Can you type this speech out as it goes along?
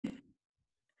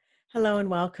Hello and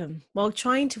welcome. While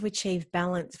trying to achieve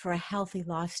balance for a healthy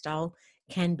lifestyle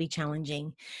can be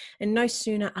challenging, and no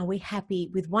sooner are we happy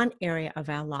with one area of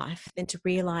our life than to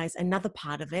realize another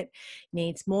part of it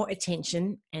needs more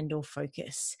attention and or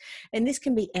focus. And this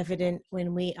can be evident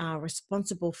when we are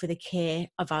responsible for the care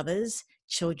of others,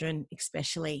 children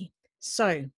especially.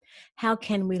 So, how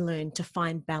can we learn to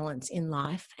find balance in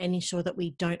life and ensure that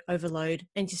we don't overload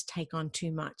and just take on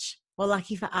too much? Well,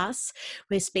 lucky for us,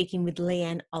 we're speaking with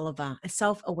Leanne Oliver, a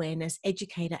self-awareness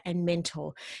educator and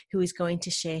mentor who is going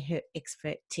to share her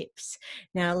expert tips.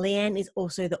 Now, Leanne is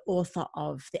also the author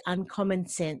of The Uncommon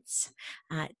Sense,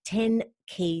 10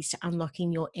 Keys to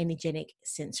Unlocking Your Energetic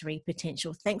Sensory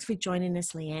Potential. Thanks for joining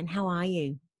us, Leanne. How are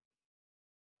you?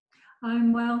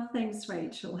 I'm well, thanks,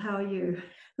 Rachel. How are you?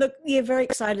 Look, yeah, very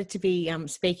excited to be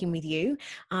speaking with you.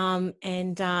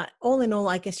 And all in all,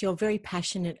 I guess you're very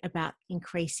passionate about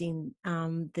increasing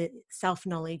the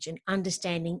self-knowledge and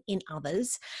understanding in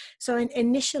others. So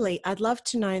initially, I'd love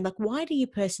to know, like, why do you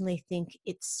personally think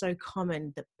it's so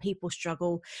common that people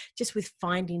struggle just with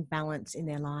finding balance in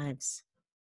their lives?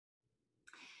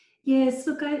 Yes,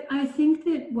 look, I think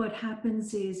that what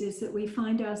happens is that we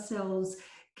find ourselves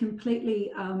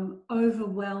completely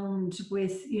overwhelmed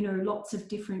with lots of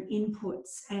different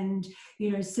inputs and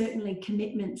certainly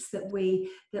commitments that we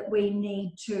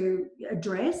need to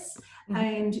address, Mhm.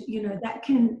 and that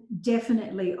can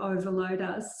definitely overload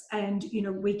us, and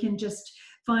we can just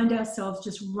find ourselves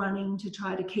just running to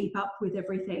try to keep up with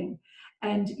everything.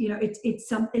 And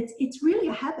it's really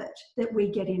a habit that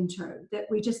we get into, that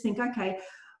we just think, okay,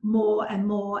 more and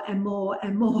more and more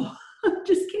and more.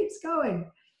 Just keeps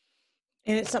going.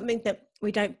 And it's something that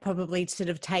we don't probably sort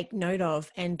of take note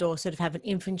of and or sort of have an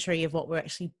inventory of what we're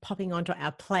actually popping onto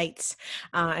our plates,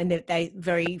 and that they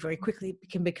very, very quickly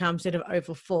can become sort of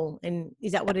overfull. And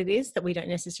is that what it is, that we don't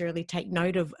necessarily take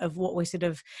note of what we're sort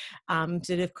of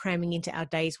cramming into our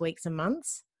days, weeks and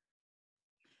months?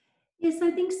 Yes,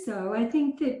 I think so. I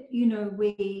think that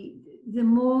the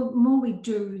more we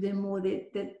do, the more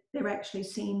that there actually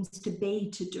seems to be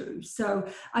to do. So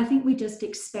I think we just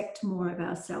expect more of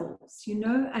ourselves,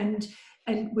 and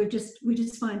we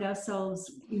just find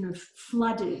ourselves,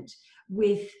 flooded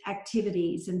with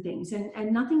activities and things,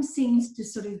 and nothing seems to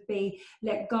sort of be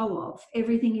let go of.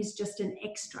 Everything is just an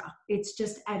extra. It's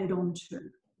just added on to.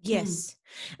 Mm. Yes.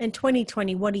 And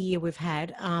 2020, what a year we've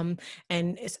had. And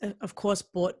it's, of course,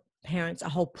 brought parents a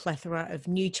whole plethora of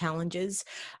new challenges,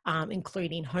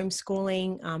 including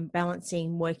homeschooling,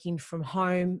 balancing working from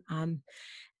home.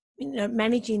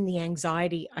 Managing the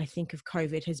anxiety, I think, of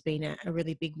COVID has been a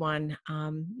really big one.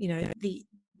 The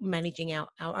managing our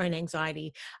own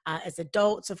anxiety as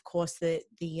adults, of course,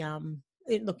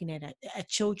 looking at our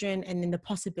children, and then the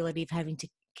possibility of having to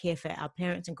care for our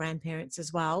parents and grandparents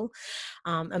as well,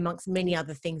 amongst many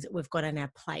other things that we've got on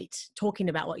our plate. Talking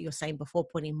about what you're saying before,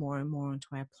 putting more and more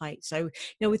onto our plate. So,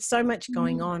 with so much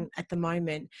going Mm. on at the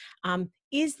moment,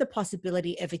 is the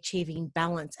possibility of achieving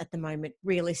balance at the moment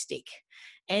realistic?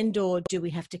 And or do we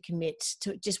have to commit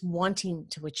to just wanting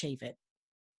to achieve it?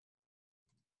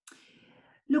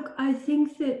 Look, I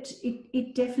think that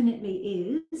it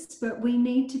definitely is, but we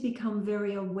need to become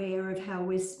very aware of how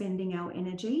we're spending our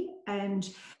energy, and,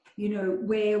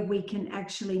 where we can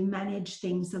actually manage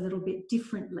things a little bit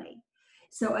differently.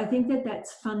 So I think that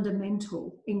that's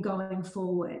fundamental in going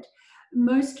forward.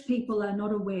 Most people are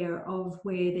not aware of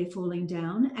where they're falling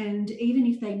down, and even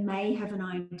if they may have an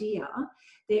idea,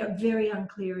 they're very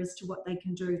unclear as to what they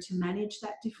can do to manage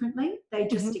that differently. They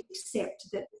just Mhm.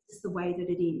 accept that this is the way that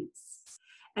it is.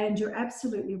 And you're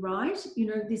absolutely right.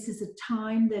 This is a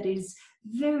time that is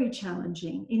very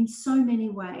challenging in so many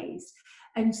ways.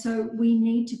 And so we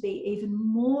need to be even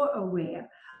more aware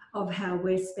of how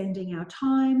we're spending our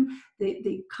time,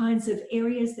 the kinds of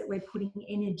areas that we're putting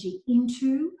energy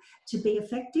into to be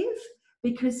effective.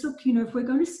 Because, look, if we're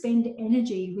going to spend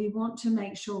energy, we want to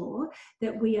make sure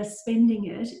that we are spending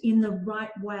it in the right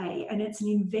way, and it's an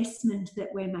investment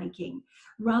that we're making,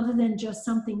 rather than just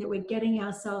something that we're getting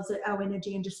ourselves our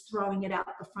energy and just throwing it out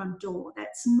the front door.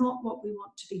 That's not what we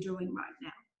want to be doing right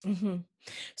now. Hmm.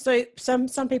 So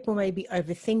some people may be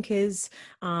overthinkers.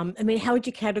 I mean, how would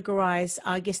you categorize,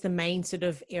 I guess, the main sort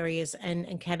of areas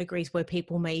and categories where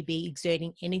people may be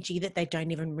exerting energy that they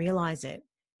don't even realize it?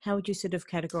 How would you sort of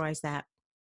categorize that?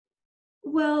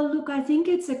 Well, look, I think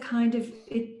it's a kind of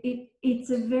it's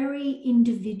a very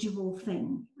individual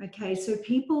thing. Okay, so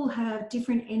people have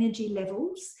different energy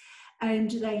levels,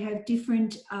 and they have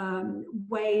different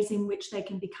ways in which they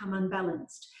can become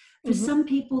unbalanced. For Hmm. some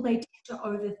people, they tend to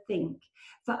overthink.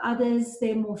 For others,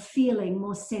 they're more feeling,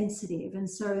 more sensitive, and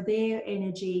so their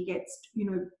energy gets,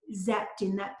 zapped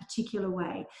in that particular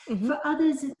way. Hmm. For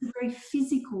others, it's a very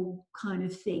physical kind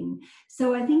of thing.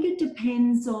 So I think it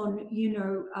depends on,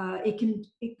 it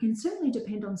can certainly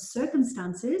depend on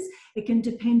circumstances. It can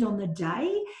depend on the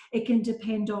day. It can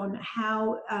depend on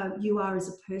how you are as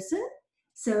a person.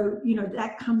 So,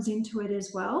 that comes into it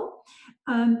as well.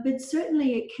 But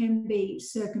certainly it can be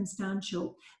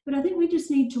circumstantial. But I think we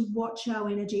just need to watch our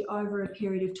energy over a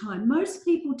period of time. Most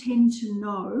people tend to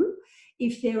know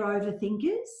if they're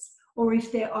overthinkers or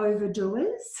if they're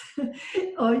overdoers,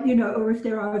 or if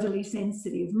they're overly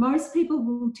sensitive. Most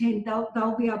people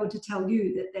they'll be able to tell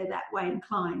you that they're that way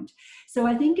inclined. So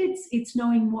I think it's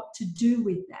knowing what to do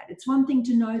with that. It's one thing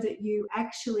to know that you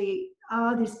actually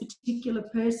are this particular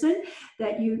person,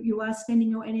 that you are spending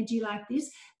your energy like this,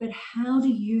 but how do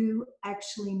you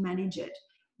actually manage it?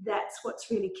 That's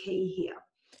what's really key here.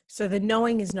 So the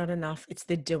knowing is not enough. It's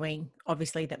the doing,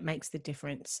 obviously, that makes the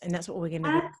difference. And that's what we're going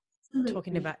to be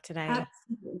talking Absolutely. about today.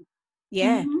 Absolutely.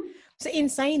 Yeah. Hmm. So, in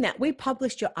saying that, we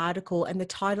published your article, and the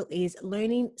title is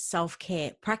Learning Self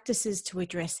Care Practices to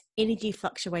Address Energy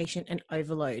Fluctuation and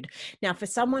Overload. Now, for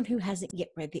someone who hasn't yet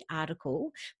read the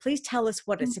article, please tell us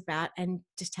what it's about and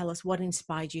just tell us what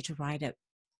inspired you to write it.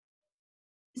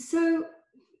 So,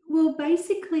 well,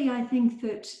 basically, I think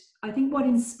what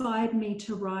inspired me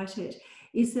to write it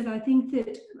is that I think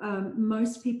that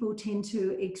most people tend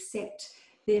to accept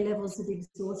their levels of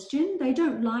exhaustion. They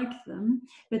don't like them,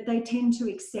 but they tend to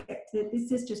accept that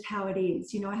this is just how it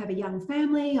is. I have a young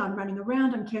family, I'm running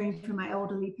around, I'm caring for my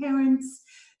elderly parents,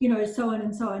 so on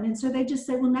and so on. And so they just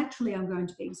say, well, naturally, I'm going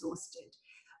to be exhausted.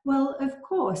 Well, of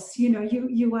course,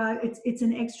 you are. It's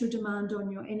an extra demand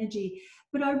on your energy.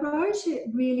 But I wrote it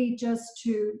really just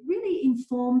to really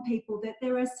inform people that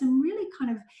there are some really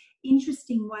kind of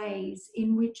interesting ways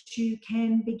in which you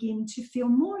can begin to feel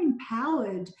more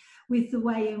empowered with the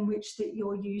way in which that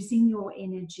you're using your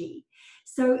energy.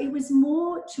 So it was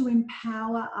more to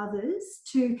empower others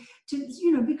to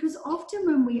because often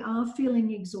when we are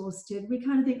feeling exhausted, we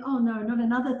kind of think, oh no, not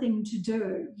another thing to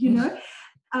do.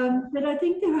 But I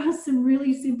think there are some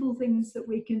really simple things that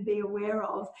we can be aware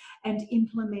of and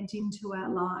implement into our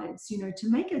lives, to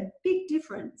make a big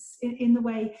difference in the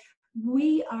way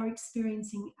we are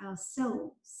experiencing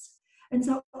ourselves. And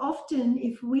so often,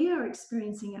 if we are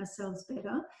experiencing ourselves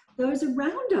better, those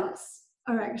around us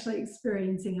are actually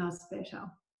experiencing us better.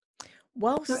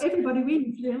 Well, So everybody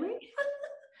wins, really.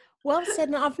 well said.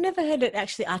 And I've never heard it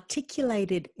actually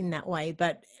articulated in that way,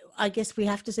 but I guess we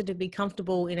have to sort of be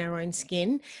comfortable in our own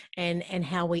skin and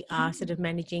how we are sort of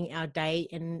managing our day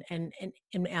and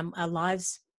our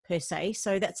lives per se.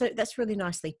 So that's really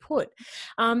nicely put.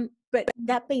 But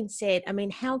that being said, I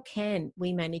mean, how can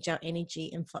we manage our energy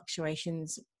and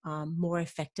fluctuations more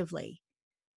effectively?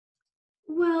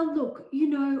 Well, look,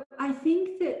 I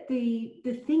think that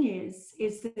the thing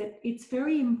is that it's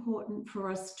very important for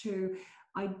us to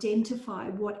identify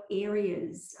what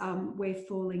areas we're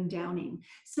falling down in.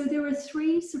 So there are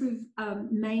three sort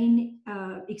of main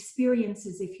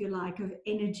experiences, if you like, of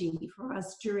energy for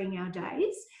us during our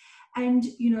days. And,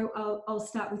 I'll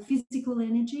start with physical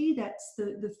energy. That's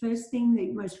the first thing,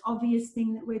 the most obvious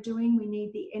thing that we're doing. We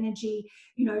need the energy,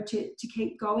 to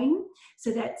keep going.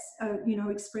 So that's,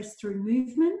 expressed through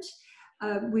movement.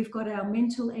 We've got our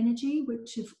mental energy,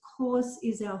 which of course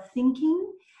is our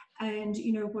thinking. And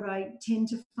what I tend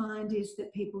to find is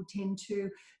that people tend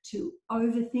to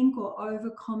overthink or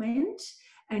over comment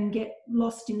and get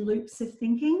lost in loops of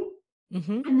thinking.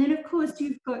 Mm-hmm. And then, of course,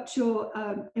 you've got your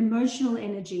emotional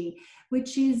energy,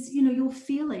 which is, your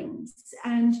feelings.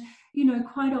 And,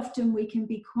 quite often we can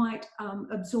be quite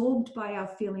absorbed by our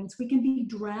feelings. We can be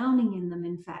drowning in them,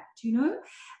 in fact,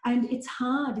 and it's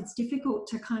hard. It's difficult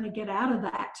to kind of get out of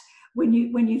that when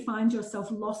you find yourself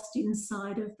lost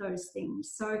inside of those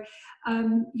things. So,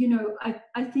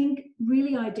 I think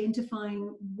really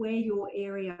identifying where your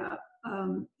area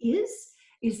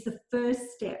is the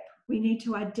first step. We need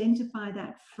to identify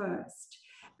that first.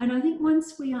 And I think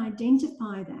once we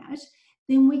identify that,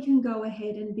 then we can go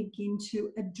ahead and begin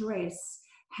to address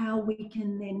how we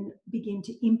can then begin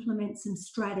to implement some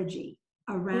strategy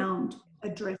around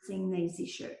addressing these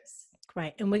issues.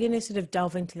 Great. And we're going to sort of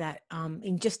delve into that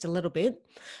in just a little bit.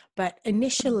 But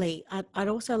initially, I'd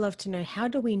also love to know, how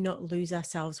do we not lose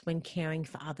ourselves when caring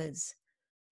for others?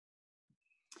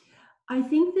 I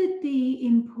think that the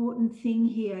important thing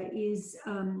here is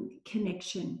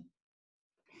connection.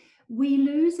 We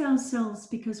lose ourselves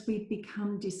because we've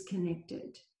become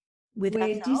disconnected. With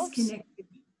We're ourselves? disconnected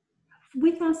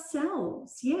With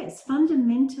ourselves, yes,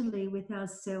 fundamentally with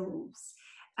ourselves.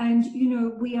 And, you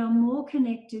know, we are more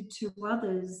connected to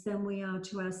others than we are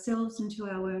to ourselves and to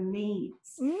our own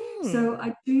needs. Mm. So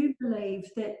I do believe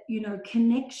that, you know,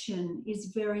 connection is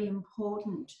very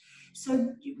important.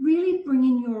 So really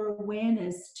bringing your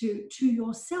awareness to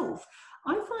yourself.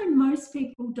 I find most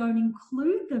people don't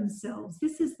include themselves.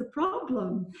 This is the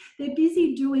problem. They're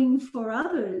busy doing for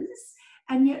others,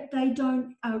 and yet they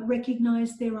don't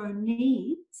recognize their own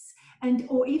needs, and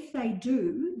or if they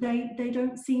do, they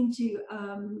don't seem to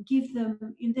give them,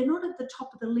 they're not at the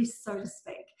top of the list, so to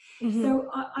speak. Hmm. So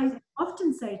I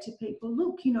often say to people,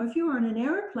 look, you know, if you're on an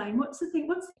aeroplane, what's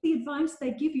the advice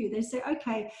they give you? They say,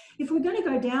 okay, if we're going to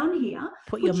go down here,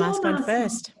 Put your put your mask on mask on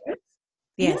first. first.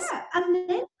 Yes. Yeah, and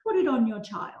then put it on your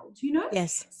child, you know.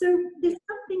 Yes. So there's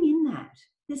something in that.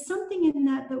 There's something in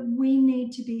that that we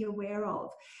need to be aware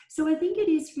of. So I think it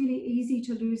is really easy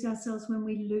to lose ourselves when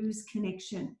we lose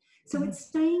connection. So Hmm. it's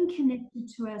staying connected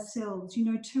to ourselves, you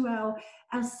know, to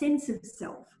our sense of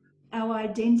self, our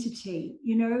identity,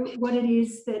 you know, what it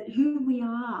is that who we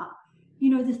are, you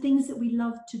know, the things that we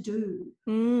love to do.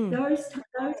 Mm. Those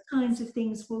kinds of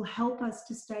things will help us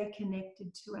to stay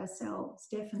connected to ourselves,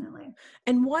 definitely.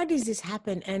 And why does this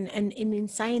happen? And in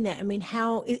saying that, I mean,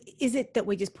 how is it that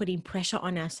we're just putting pressure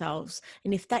on ourselves?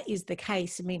 And if that is the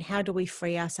case, I mean, how do we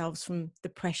free ourselves from the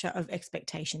pressure of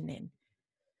expectation then?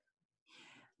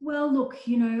 Well, look,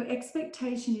 you know,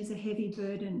 expectation is a heavy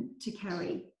burden to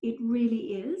carry. It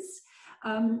really is.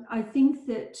 I think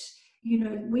that, you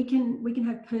know, we can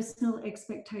have personal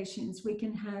expectations. We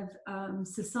can have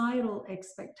societal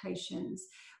expectations.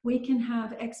 We can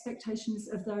have expectations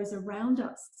of those around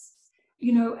us.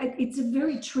 You know, it's a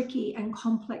very tricky and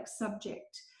complex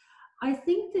subject. I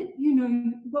think that, you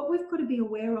know, what we've got to be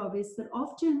aware of is that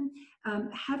often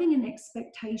having an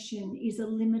expectation is a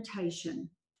limitation.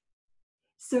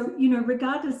 So, you know,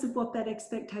 regardless of what that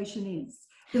expectation is,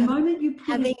 the Having moment you put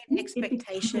it having an in, it becomes a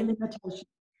expectation, limitation.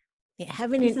 yeah,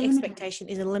 having It's an a limitation. expectation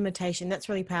is a limitation. That's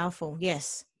really powerful.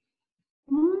 Yes.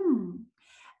 Mm.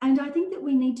 And I think that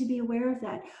we need to be aware of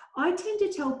that. I tend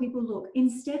to tell people, look,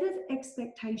 instead of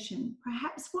expectation,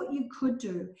 perhaps what you could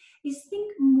do is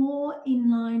think more in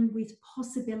line with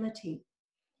possibility.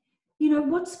 You know,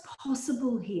 what's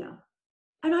possible here?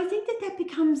 And I think that that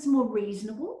becomes more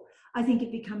reasonable. I think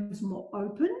it becomes more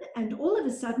open, and all of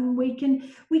a sudden we can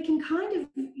kind of,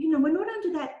 you know, we're not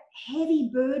under that heavy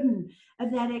burden of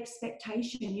that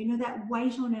expectation, you know, that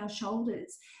weight on our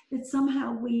shoulders that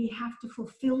somehow we have to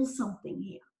fulfill something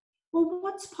here. Well,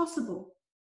 what's possible?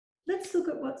 Let's look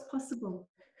at what's possible.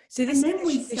 So this And is then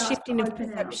we the start shifting to of open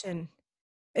out. perception,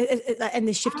 and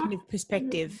the shifting of Absolutely.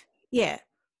 perspective. Yeah.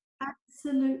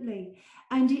 Absolutely.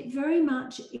 And it very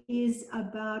much is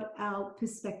about our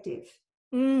perspective.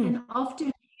 Mm. And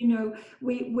often, you know,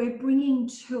 we're bringing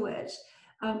to it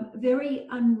very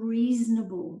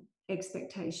unreasonable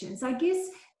expectations. I guess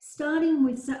starting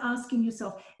with asking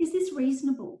yourself, is this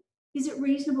reasonable? Is it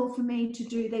reasonable for me to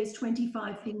do these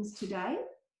 25 things today?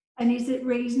 And is it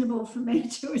reasonable for me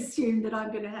to assume that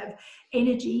I'm going to have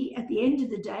energy at the end of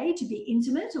the day to be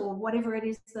intimate or whatever it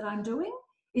is that I'm doing?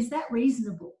 Is that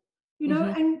reasonable? You know,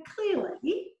 Hmm. and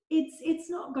clearly it's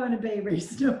not going to be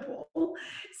reasonable.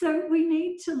 So we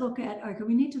need to look at, okay,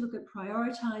 we need to look at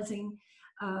prioritizing,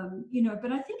 you know,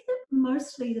 but I think that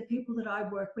mostly the people that I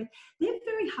work with, they're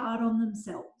very hard on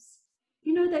themselves.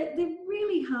 You know, they're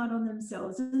really hard on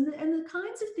themselves, and the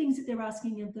kinds of things that they're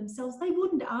asking of themselves, they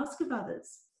wouldn't ask of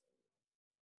others.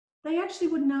 They actually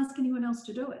wouldn't ask anyone else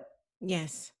to do it.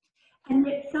 Yes. And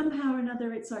yet somehow or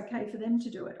another, it's okay for them to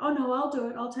do it. Oh no, I'll do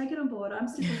it. I'll take it on board. I'm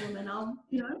Superwoman.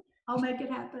 I'll make it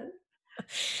happen.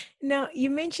 Now, you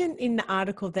mentioned in the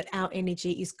article that our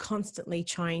energy is constantly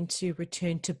trying to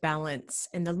return to balance.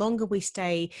 And the longer we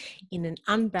stay in an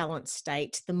unbalanced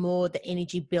state, the more the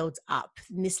energy builds up.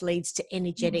 And this leads to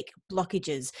energetic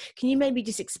blockages. Can you maybe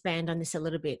just expand on this a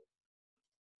little bit?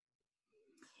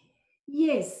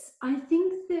 Yes, I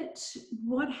think that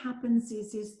what happens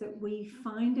is that we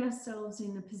find ourselves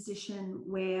in a position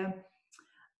where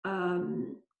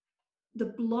um,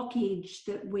 the blockage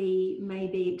that we may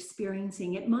be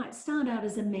experiencing, it might start out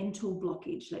as a mental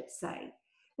blockage, let's say.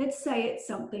 Let's say it's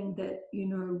something that, you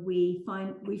know, we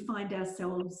find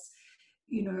ourselves,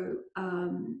 you know,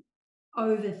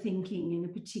 overthinking in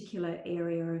a particular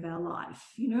area of our life.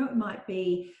 You know, it might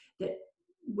be that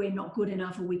we're not good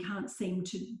enough, or we can't seem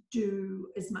to do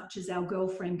as much as our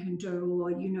girlfriend can do,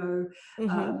 or, you know,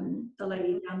 Hmm. the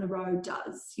lady down the road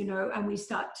does, you know, and we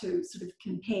start to sort of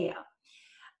compare.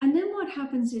 And then what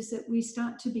happens is that we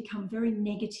start to become very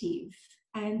negative,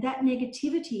 and that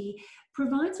negativity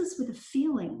provides us with a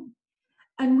feeling.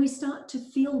 and we start to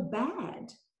feel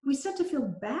bad. We start to feel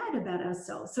bad about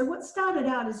ourselves. So what started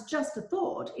out as just a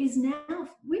thought is now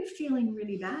we're feeling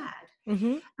really bad.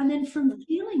 Mm-hmm. And then from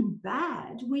feeling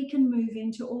bad, we can move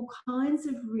into all kinds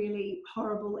of really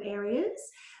horrible areas.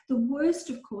 The worst,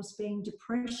 of course, being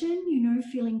depression,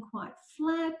 feeling quite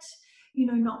flat,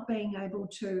 not being able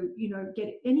to, get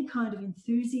any kind of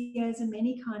enthusiasm,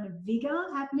 any kind of vigor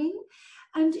happening.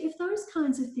 And if those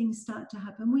kinds of things start to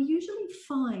happen, we usually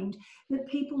find that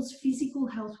people's physical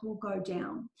health will go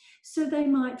down. So they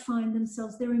might find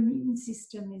themselves, their immune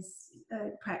system is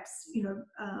perhaps,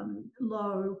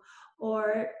 low,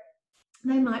 or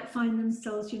they might find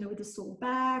themselves, with a sore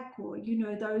back, or,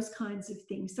 those kinds of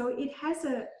things. So it has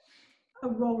a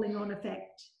rolling on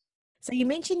effect. So you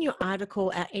mentioned in your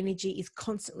article, our energy is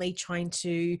constantly trying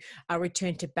to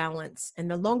return to balance. And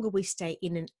the longer we stay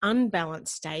in an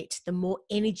unbalanced state, the more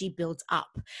energy builds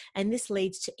up. And this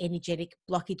leads to energetic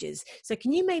blockages. So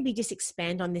can you maybe just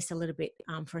expand on this a little bit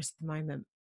for us at the moment?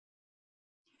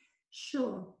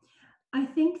 Sure. I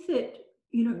think that,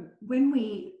 when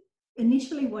we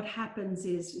initially, what happens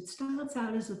is it starts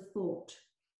out as a thought.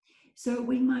 So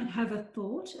we might have a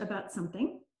thought about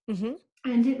something, Mm-hmm.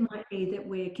 and it might be that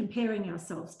we're comparing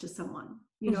ourselves to someone,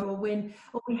 Mm-hmm.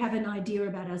 or we have an idea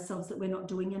about ourselves that we're not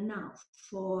doing enough,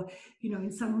 or,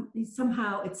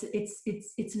 somehow it's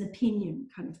an opinion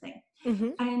kind of thing. Mm-hmm.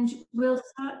 And we'll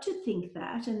start to think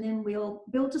that, and then we'll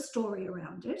build a story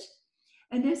around it.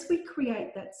 And as we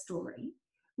create that story,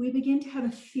 we begin to have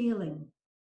a feeling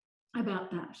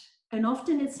about that. And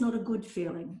often it's not a good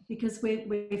feeling, because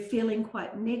we're feeling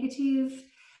quite negative,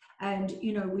 and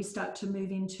we start to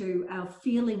move into our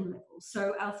feeling levels.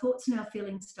 So our thoughts and our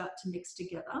feelings start to mix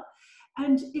together,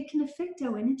 and it can affect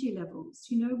our energy levels,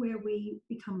 where we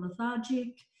become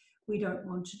lethargic, we don't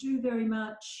want to do very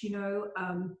much,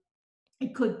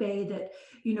 it could be that,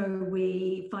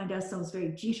 we find ourselves very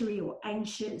jittery or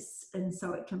anxious, and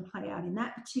so it can play out in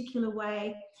that particular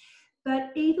way.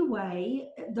 But either way,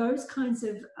 those kinds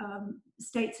of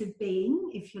states of being,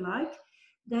 if you like,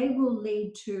 they will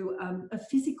lead to a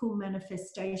physical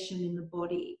manifestation in the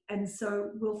body. And so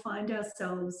we'll find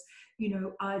ourselves,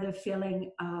 either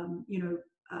feeling,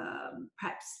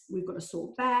 perhaps we've got a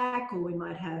sore back, or we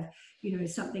might have,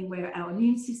 something where our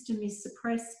immune system is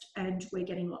suppressed and we're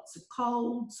getting lots of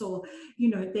colds, or,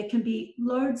 there can be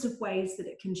loads of ways that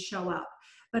it can show up.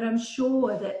 But I'm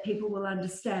sure that people will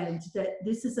understand that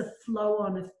this is a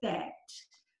flow-on effect,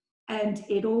 and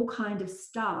it all kind of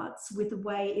starts with the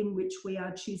way in which we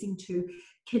are choosing to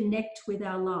connect with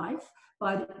our life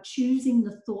by choosing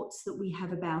the thoughts that we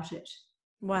have about it.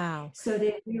 Wow. So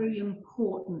they're very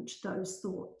important, those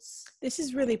thoughts. This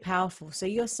is really powerful. So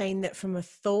you're saying that from a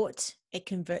thought, it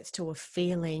converts to a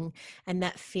feeling, and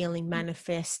that feeling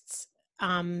manifests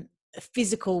a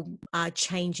physical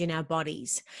change in our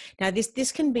bodies. Now,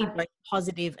 this can be both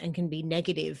positive and can be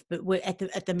negative, but we're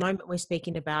at the moment we're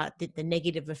speaking about the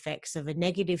negative effects of a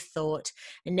negative thought,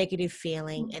 a negative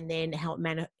feeling, and then how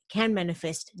it can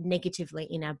manifest negatively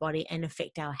in our body and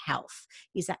affect our health.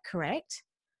 Is that correct?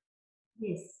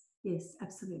 Yes, yes,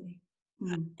 absolutely.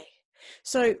 Mm.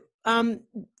 So,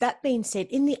 that being said,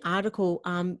 in the article,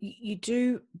 you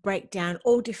do break down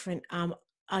all different,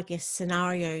 I guess,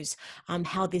 scenarios,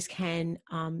 how this can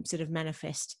sort of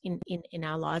manifest in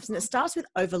our lives. And it starts with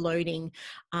overloading,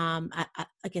 I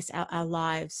guess, our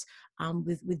lives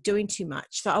with doing too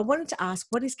much. So I wanted to ask,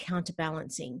 what is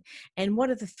counterbalancing, and what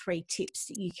are the 3 tips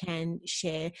that you can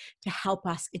share to help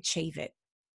us achieve it?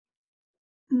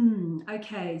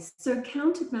 Okay, so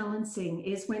counterbalancing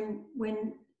is when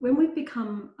we've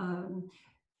become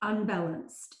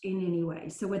unbalanced in any way.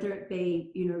 So whether it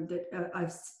be, that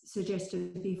I've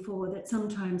suggested before that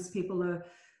sometimes people are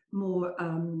more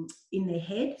in their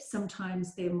head,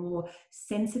 sometimes they're more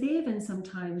sensitive, and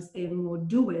sometimes they're more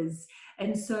doers.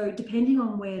 And so depending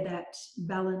on where that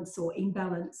balance or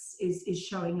imbalance is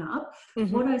showing up,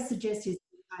 Mm-hmm. what I suggest is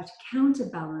to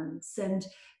counterbalance. And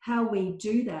how we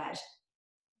do that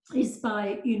is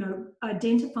by,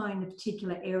 identifying the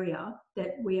particular area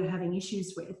that we are having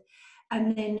issues with,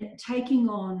 and then taking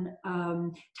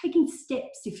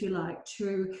steps, if you like,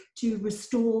 to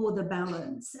restore the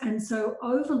balance. And so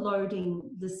overloading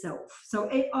the self, so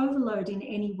overloading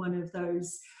any one of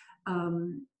those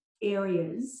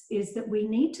areas, is that we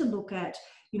need to look at,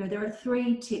 there are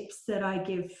 3 tips that I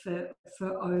give for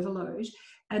overload.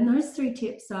 And those 3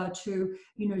 tips are to,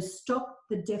 stop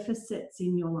the deficits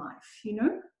in your life,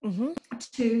 Mm-hmm.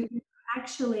 to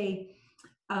actually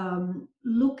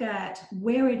look at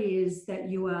where it is that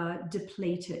you are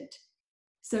depleted.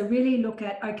 So really look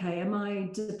at, okay, am I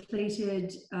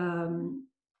depleted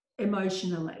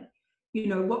emotionally? You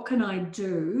know, what can I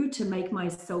do to make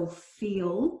myself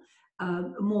feel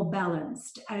more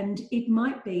balanced? And it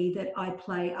might be that I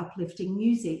play uplifting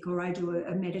music, or I do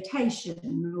a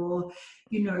meditation, or,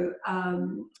 you know,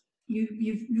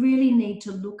 you really need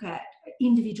to look at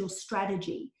individual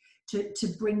strategy to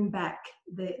bring back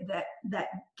that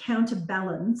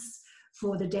counterbalance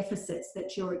for the deficits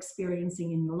that you're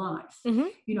experiencing in your life. Mm-hmm.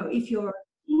 You know, if you're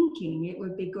thinking, it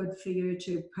would be good for you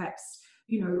to perhaps,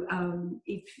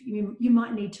 if you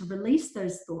might need to release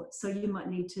those thoughts. So you might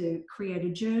need to create a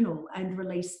journal and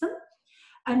release them,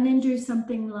 and then do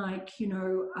something like,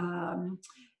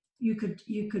 you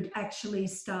could actually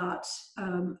start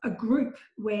a group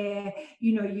where,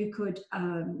 you could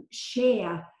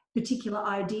share particular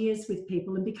ideas with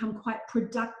people and become quite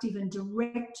productive and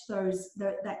direct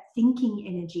that thinking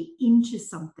energy into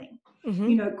something.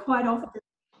 Mm-hmm. Quite often,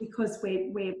 because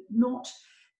we're not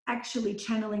actually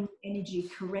channeling energy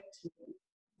correctly.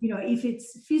 If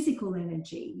it's physical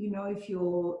energy, if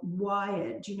you're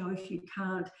wired, if you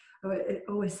can't, I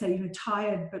always say,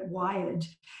 tired but wired,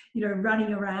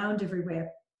 running around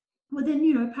everywhere. Well,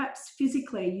 then, perhaps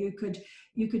physically you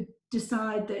could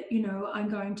decide that, I'm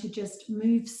going to just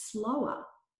move slower.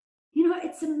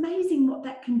 It's amazing what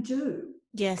that can do.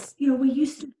 Yes. We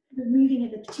used to be moving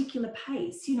at a particular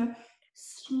pace,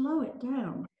 slow it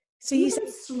down. So you say,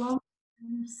 Even slow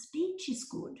speech is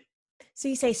good. so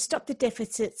you say stop the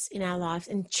deficits in our lives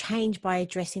and change by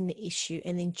addressing the issue,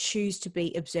 and then choose to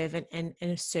be observant and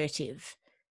assertive.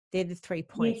 They're the 3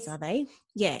 points, Yes, are they?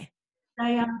 Yeah.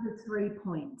 they are the 3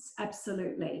 points,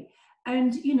 absolutely.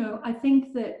 And, I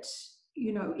think that,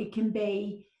 it can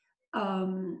be,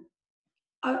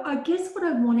 I guess what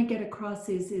I want to get across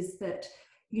is that,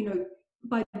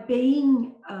 by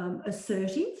being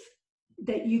assertive,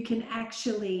 that you can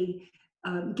actually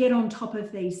get on top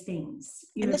of these things,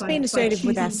 And that's being by assertive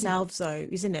with choosing to. ourselves, though,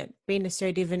 isn't it? Being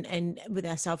assertive and with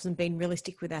ourselves and being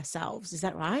realistic with ourselves. Is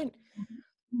that right?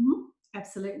 Mhm.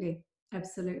 Absolutely,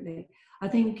 absolutely. I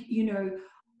think,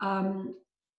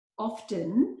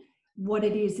 often what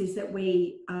it is that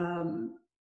we,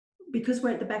 because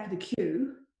we're at the back of the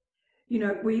queue,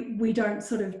 we don't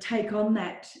sort of take on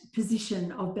that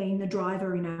position of being the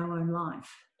driver in our own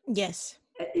life. Yes.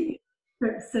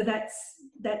 So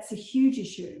that's a huge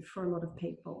issue for a lot of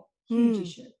people. Huge Hmm.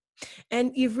 issue.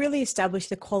 And you've really established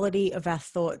the quality of our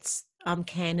thoughts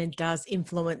can and does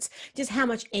influence just how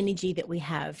much energy that we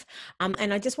have.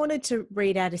 And I just wanted to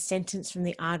read out a sentence from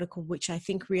the article, which I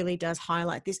think really does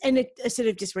highlight this. And it sort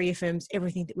of just reaffirms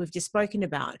everything that we've just spoken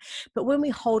about. But when we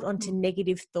hold on to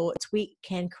negative thoughts, we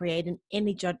can create an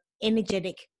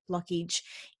energetic blockage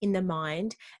in the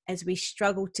mind as we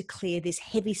struggle to clear this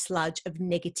heavy sludge of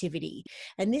negativity.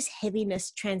 And this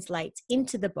heaviness translates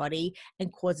into the body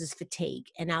and causes fatigue.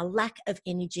 And our lack of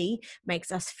energy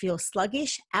makes us feel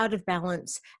sluggish, out of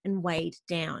balance, and weighed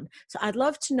down. So I'd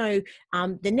love to know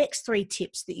the next 3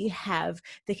 tips that you have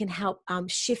that can help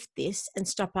shift this and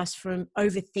stop us from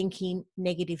overthinking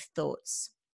negative thoughts.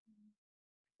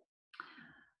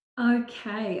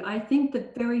 Okay, I think the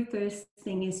very first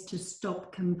thing is to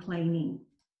stop complaining.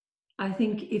 I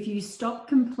think if you stop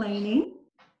complaining,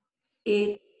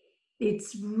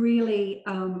 it's really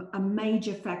a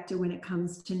major factor when it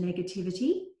comes to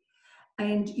negativity.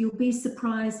 And you'll be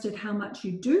surprised at how much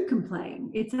you do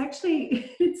complain. It's actually,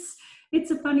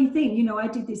 it's a funny thing. I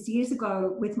did this years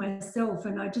ago with myself,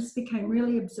 and I just became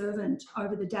really observant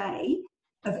over the day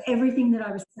of everything that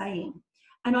I was saying.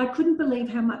 And I couldn't believe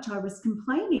how much I was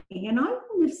complaining. And I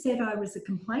wouldn't have said I was a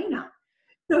complainer.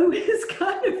 So it was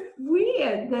kind of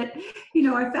weird that,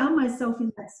 I found myself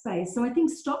in that space. So I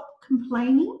think stop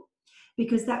complaining,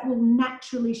 because that will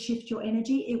naturally shift your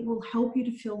energy. It will help you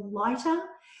to feel lighter.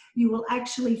 You will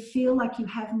actually feel like you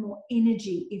have more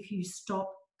energy if you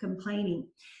stop complaining.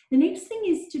 The next thing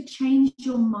is to change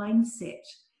your mindset.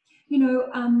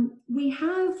 We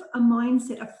have a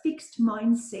mindset, a fixed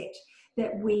mindset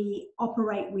that we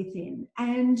operate within.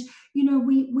 And,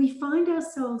 we find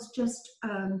ourselves just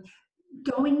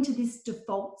going to this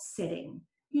default setting.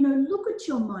 Look at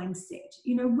your mindset.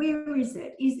 Where is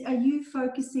it? Are you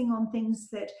focusing on things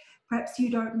that perhaps you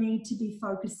don't need to be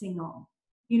focusing on?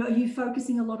 Are you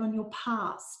focusing a lot on your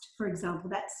past, for example?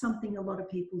 That's something a lot of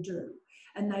people do,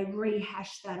 and they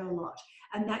rehash that a lot.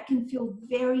 And that can feel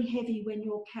very heavy when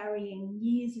you're carrying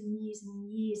years and years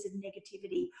and years of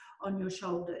negativity on your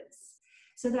shoulders.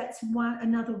 So that's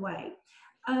another way.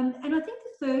 And I think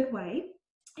the third way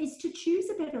is to choose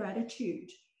a better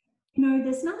attitude.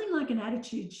 There's nothing like an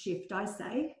attitude shift, I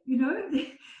say.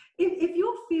 If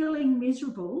you're feeling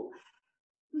miserable,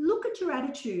 look at your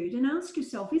attitude and ask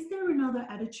yourself, is there another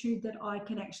attitude that I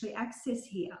can actually access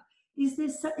here? is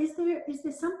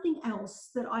there something else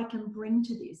that I can bring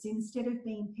to this instead of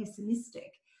being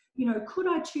pessimistic? Could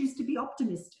I choose to be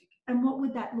optimistic? And what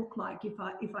would that look like if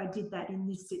I did that in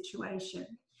this situation?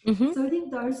 Hmm. So I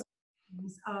think those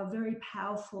things are very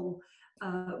powerful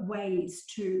ways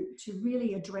to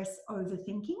really address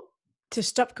overthinking. To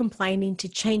stop complaining, to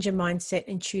change your mindset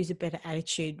and choose a better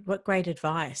attitude. What great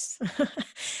advice.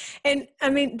 And I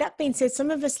mean, that being said,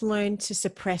 some of us learn to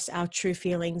suppress our true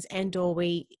feelings and or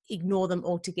we ignore them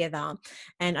altogether.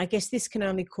 And I guess this can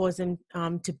only cause them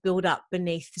to build up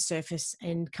beneath the surface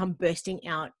and come bursting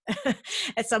out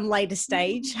at some later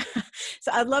stage.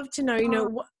 So I'd love to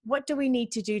know, what do we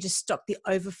need to do to stop the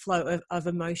overflow of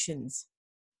emotions?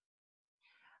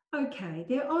 Okay,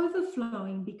 they're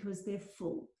overflowing because they're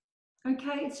full.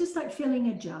 Okay, it's just like filling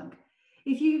a jug.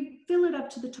 If you fill it up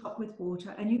to the top with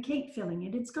water and you keep filling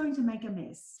it, it's going to make a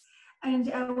mess.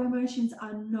 And our emotions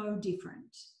are no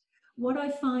different. What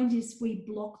I find is we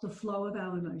block the flow of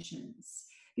our emotions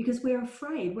because we're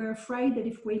afraid. We're afraid that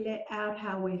if we let out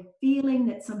how we're feeling,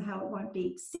 that somehow it won't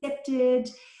be accepted.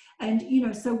 And,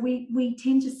 so we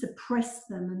tend to suppress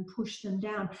them and push them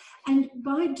down. And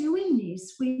by doing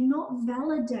this, we're not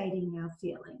validating our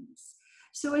feelings.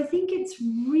 So I think it's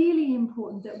really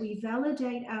important that we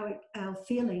validate our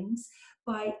feelings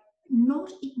by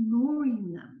not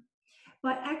ignoring them,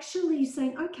 by actually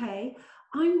saying, okay,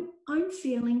 I'm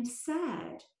feeling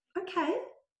sad. Okay,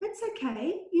 that's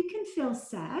okay. You can feel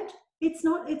sad. It's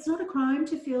not a crime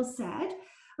to feel sad.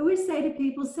 I always say to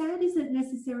people, sad isn't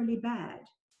necessarily bad.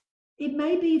 It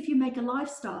may be if you make a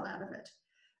lifestyle out of it,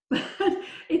 but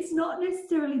it's not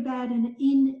necessarily bad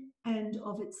in and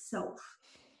of itself.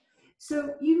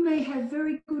 So you may have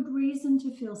very good reason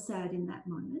to feel sad in that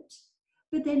moment.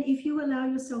 But then if you allow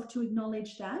yourself to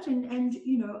acknowledge that, and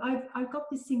I've got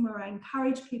this thing where I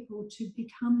encourage people to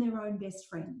become their own best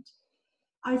friend.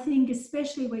 I think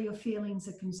especially where your feelings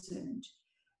are concerned.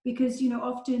 Because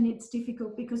often it's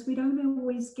difficult because we don't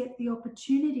always get the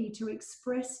opportunity to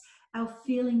express our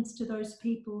feelings to those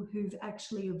people who've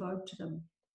actually evoked them.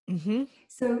 Hmm.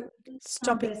 So our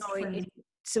Stop best ignoring it. friend.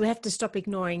 So we have to stop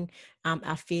ignoring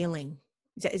our feeling.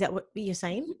 Is that what you're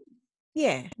saying?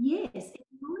 Yeah. Yes,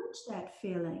 acknowledge that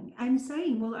feeling and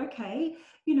saying, well, okay,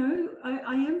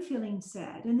 I am feeling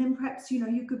sad. And then perhaps,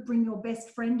 you could bring your best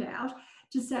friend out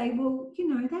to say, well,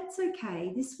 that's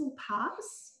okay. This will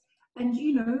pass. And,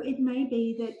 it may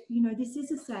be that, this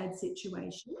is a sad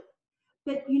situation.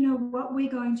 But you know what?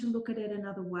 We're going to look at it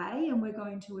another way and we're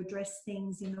going to address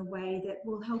things in a way that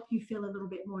will help you feel a little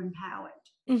bit more empowered.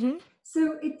 Hmm.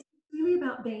 So it's really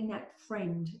about being that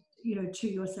friend, to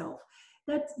yourself.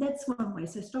 That's one way.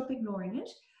 So stop ignoring it.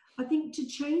 I think to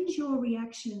change your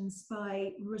reactions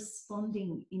by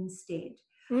responding instead.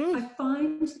 Mm. I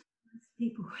find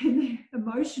people when they're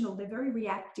emotional, they're very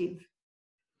reactive.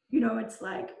 It's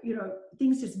like,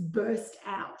 things just burst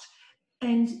out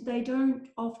and they don't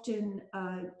often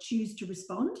choose to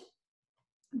respond.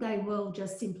 They will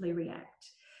just simply react.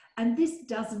 And this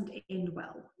doesn't end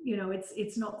well.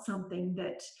 It's not something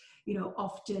that,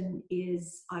 often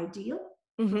is ideal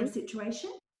for a Hmm.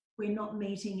 situation. We're not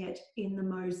meeting it in the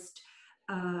most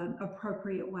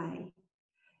appropriate way.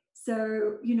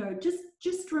 So,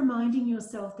 just reminding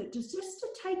yourself that just to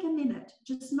take a minute,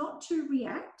 just not to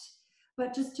react,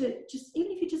 but just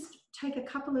even if you just take a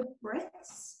couple of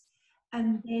breaths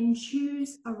and then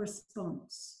choose a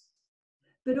response.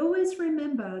 But always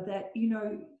remember that,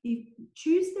 you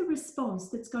choose the response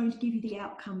that's going to give you the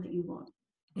outcome that you want.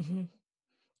 Hmm.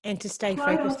 And to stay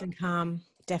Quite focused often, and calm,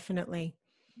 definitely.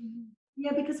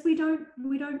 yeah, because we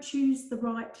don't choose the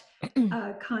right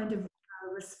kind of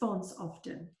response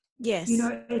often. Yes.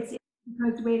 It's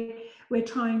because we're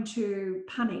trying to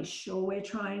punish or we're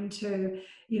trying to,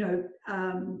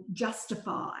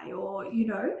 justify or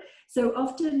so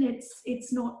often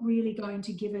it's not really going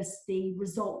to give us the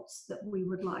results that we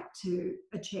would like to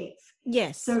achieve.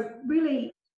 Yes. So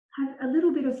really have a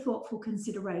little bit of thoughtful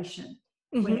consideration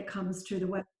when Hmm. it comes to the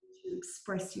way you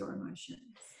express your emotions.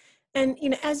 And,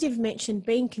 as you've mentioned,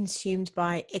 being consumed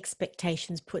by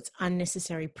expectations puts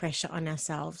unnecessary pressure on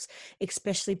ourselves,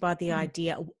 especially by the Mm,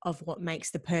 idea of what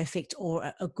makes the perfect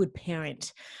or a good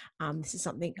parent. This is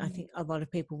something I mm, think a lot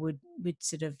of people would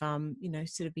sort of,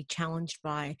 sort of be challenged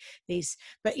by these.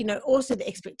 But, also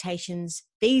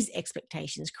these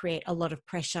expectations create a lot of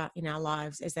pressure in our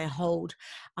lives as they hold,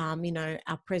 our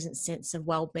present sense of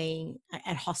well-being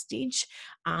at hostage,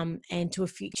 and to a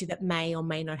future that may or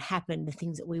may not happen, the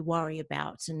things that we worry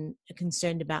about and are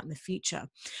concerned about in the future.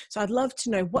 So I'd love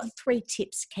to know, what 3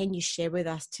 tips can you share with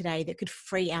us today that could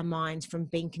free our minds from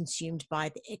being consumed by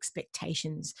the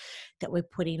expectations that we're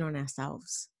putting on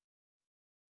ourselves?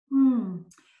 Hmm.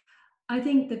 I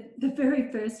think the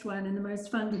very first one and the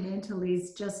most fundamental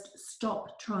is just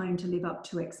stop trying to live up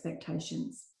to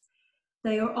expectations.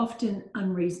 They are often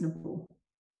unreasonable.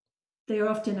 They are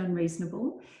often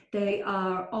unreasonable. They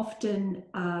are often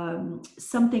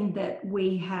something that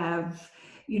we have,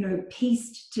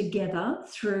 pieced together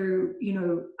through,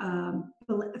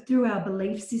 through our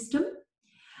belief system.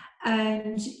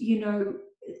 And,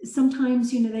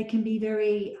 sometimes, they can be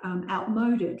very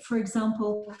outmoded. For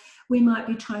example, we might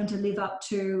be trying to live up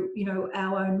to,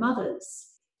 our own mothers.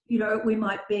 We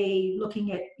might be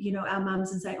looking at, our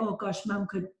mums and say, oh gosh, mum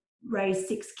could raise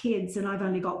 6 kids and I've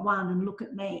only got one and look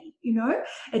at me,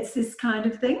 it's this kind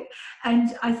of thing.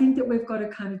 And I think that we've got to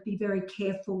kind of be very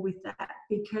careful with that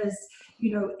because,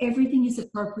 everything is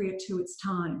appropriate to its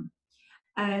time.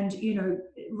 And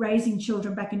raising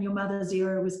children back in your mother's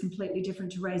era was completely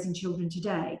different to raising children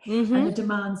today, and the Mm-hmm.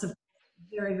 demands are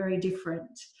very, very different.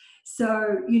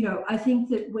 So I think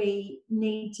that we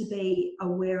need to be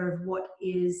aware of what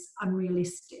is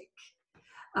unrealistic.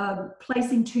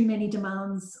 Placing too many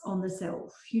demands on the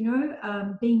self,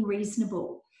 being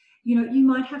reasonable. You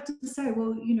might have to say,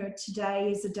 well,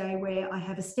 today is a day where I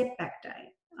have a step back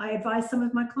day. I advise some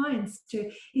of my clients to,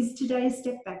 is today a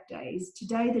step back day? Is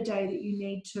today the day that you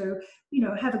need to,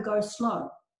 have a go slow?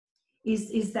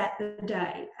 Is that the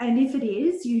day? And if it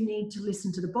is, you need to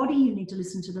listen to the body, you need to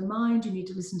listen to the mind, you need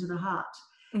to listen to the heart,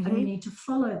 and you Mm-hmm. need to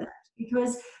follow that.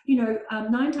 Because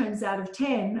 9 times out of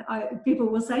 10, people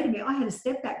will say to me, "I had a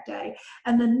step back day,"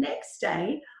 and the next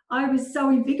day I was so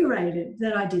invigorated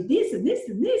that I did this and this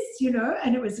and this,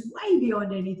 and it was way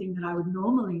beyond anything that I would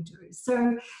normally do.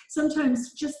 So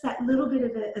sometimes just that little bit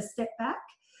of a step back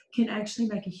can actually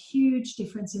make a huge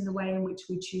difference in the way in which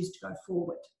we choose to go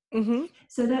forward. Mm-hmm.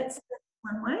 So that's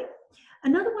one way.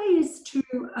 Another way is to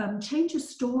change a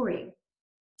story.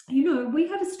 We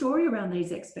have a story around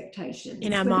these In expectations,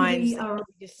 our whether minds we that are or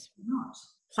we just not.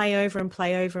 play over and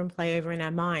play over and play over in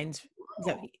our minds.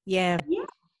 Yeah. Yeah,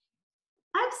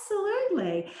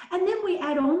 absolutely. And then we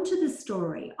add on to the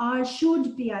story. I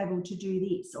should be able to do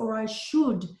this, or I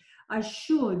should, and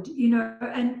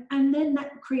then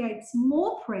that creates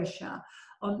more pressure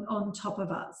on top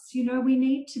of us. We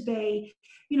need to be,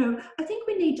 I think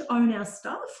we need to own our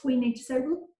stuff. We need to say,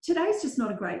 look, today's just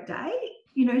not a great day.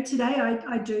 Today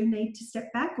I do need to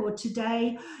step back, or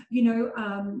today,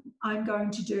 I'm going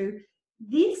to do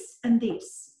this and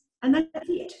this, and that's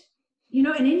it. And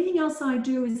anything else I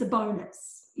do is a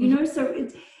bonus. Mm-hmm. So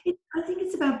I think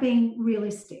it's about being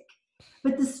realistic,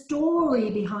 but the story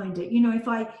behind it.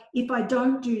 If I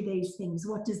don't do these things,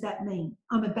 what does that mean?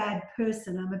 I'm a bad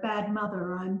person. I'm a bad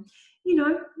mother.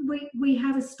 We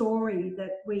have a story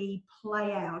that we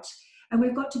play out, and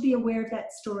we've got to be aware of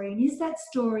that story. And is that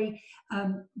story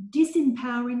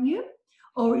disempowering you,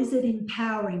 or is it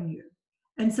empowering you?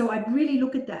 And so I'd really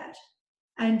look at that.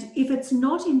 And if it's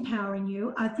not empowering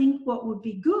you, I think what would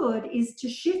be good is to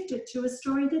shift it to a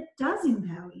story that does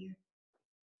empower you.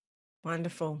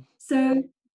 Wonderful. So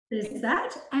there's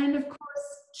that. And of course,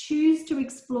 choose to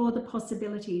explore the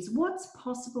possibilities. What's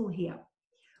possible here?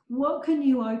 What can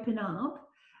you open up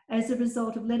as a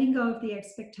result of letting go of the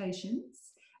expectations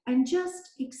and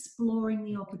just exploring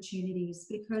the opportunities?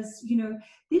 Because,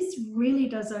 this really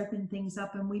does open things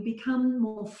up, and we become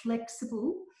more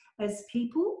flexible as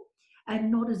people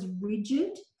and not as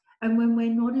rigid. And when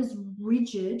we're not as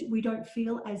rigid, we don't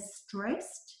feel as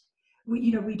stressed.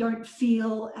 We don't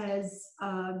feel as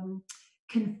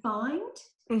confined,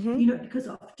 Mm-hmm. because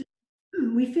often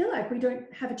we feel like we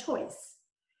don't have a choice.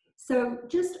 So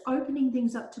just opening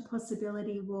things up to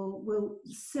possibility will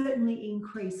certainly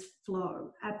increase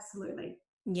flow. Absolutely.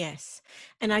 Yes.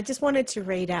 And I just wanted to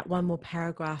read out one more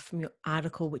paragraph from your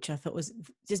article, which I thought was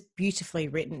just beautifully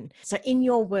written. So, in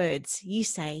your words, you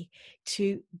say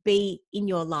to be in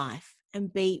your life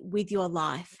and be with your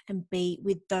life and be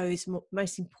with those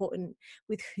most important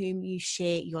with whom you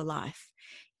share your life.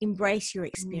 Embrace your Mm.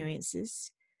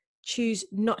 experiences. Choose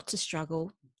not to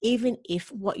struggle, even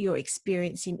if what you're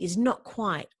experiencing is not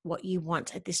quite what you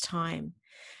want at this time.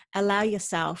 Allow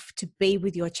yourself to be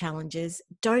with your challenges.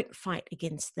 Don't fight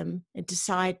against them and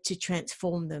decide to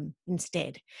transform them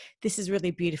instead. This is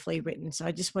really beautifully written. So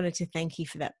I just wanted to thank you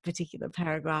for that particular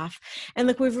paragraph. And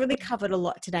look, we've really covered a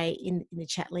lot today in the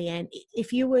chat, Leanne.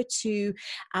 If you were to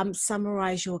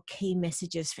summarize your key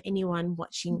messages for anyone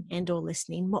watching and or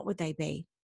listening, what would they be?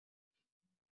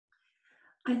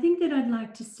 I think that I'd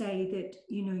like to say that,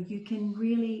 you can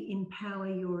really empower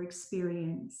your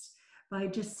experience by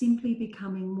just simply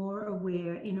becoming more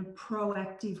aware in a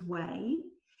proactive way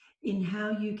in how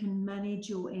you can manage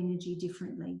your energy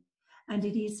differently. And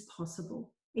it is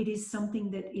possible. It is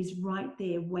something that is right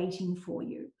there waiting for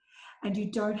you. And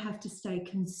you don't have to stay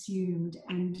consumed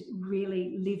and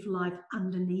really live life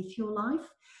underneath your life.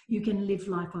 You can live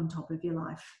life on top of your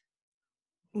life.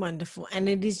 Wonderful, and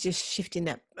it is just shifting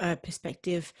that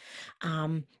perspective,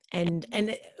 from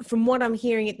what I'm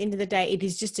hearing, at the end of the day, it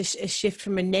is just a shift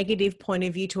from a negative point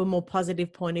of view to a more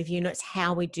positive point of view, and it's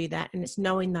how we do that, and it's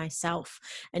knowing thyself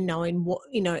and knowing what,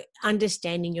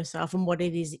 understanding yourself and what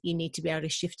it is that you need to be able to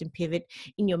shift and pivot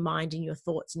in your mind and your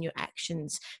thoughts and your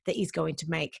actions that is going to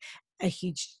make a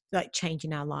huge change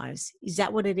in our lives. Is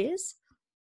that what it is?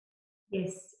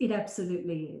 Yes, it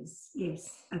absolutely is.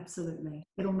 Yes, absolutely.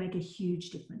 It'll make a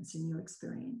huge difference in your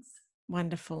experience.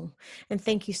 Wonderful. And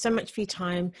thank you so much for your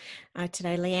time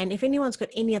today, Leanne. If anyone's got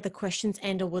any other questions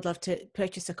and or would love to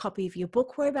purchase a copy of your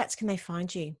book, whereabouts can they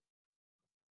find you?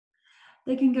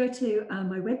 They can go to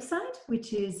my website,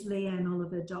 which is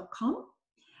leanneoliver.com.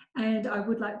 And I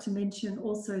would like to mention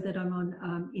also that I'm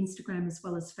on Instagram as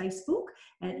well as Facebook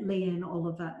at Leanne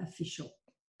Oliver Official.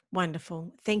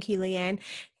 Wonderful. Thank you, Leanne.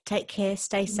 Take care,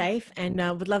 stay safe, and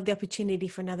would love the opportunity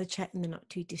for another chat in the not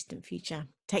too distant future.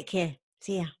 Take care.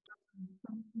 See ya.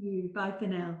 Thank you. Bye for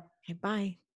now. Okay,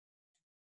 bye.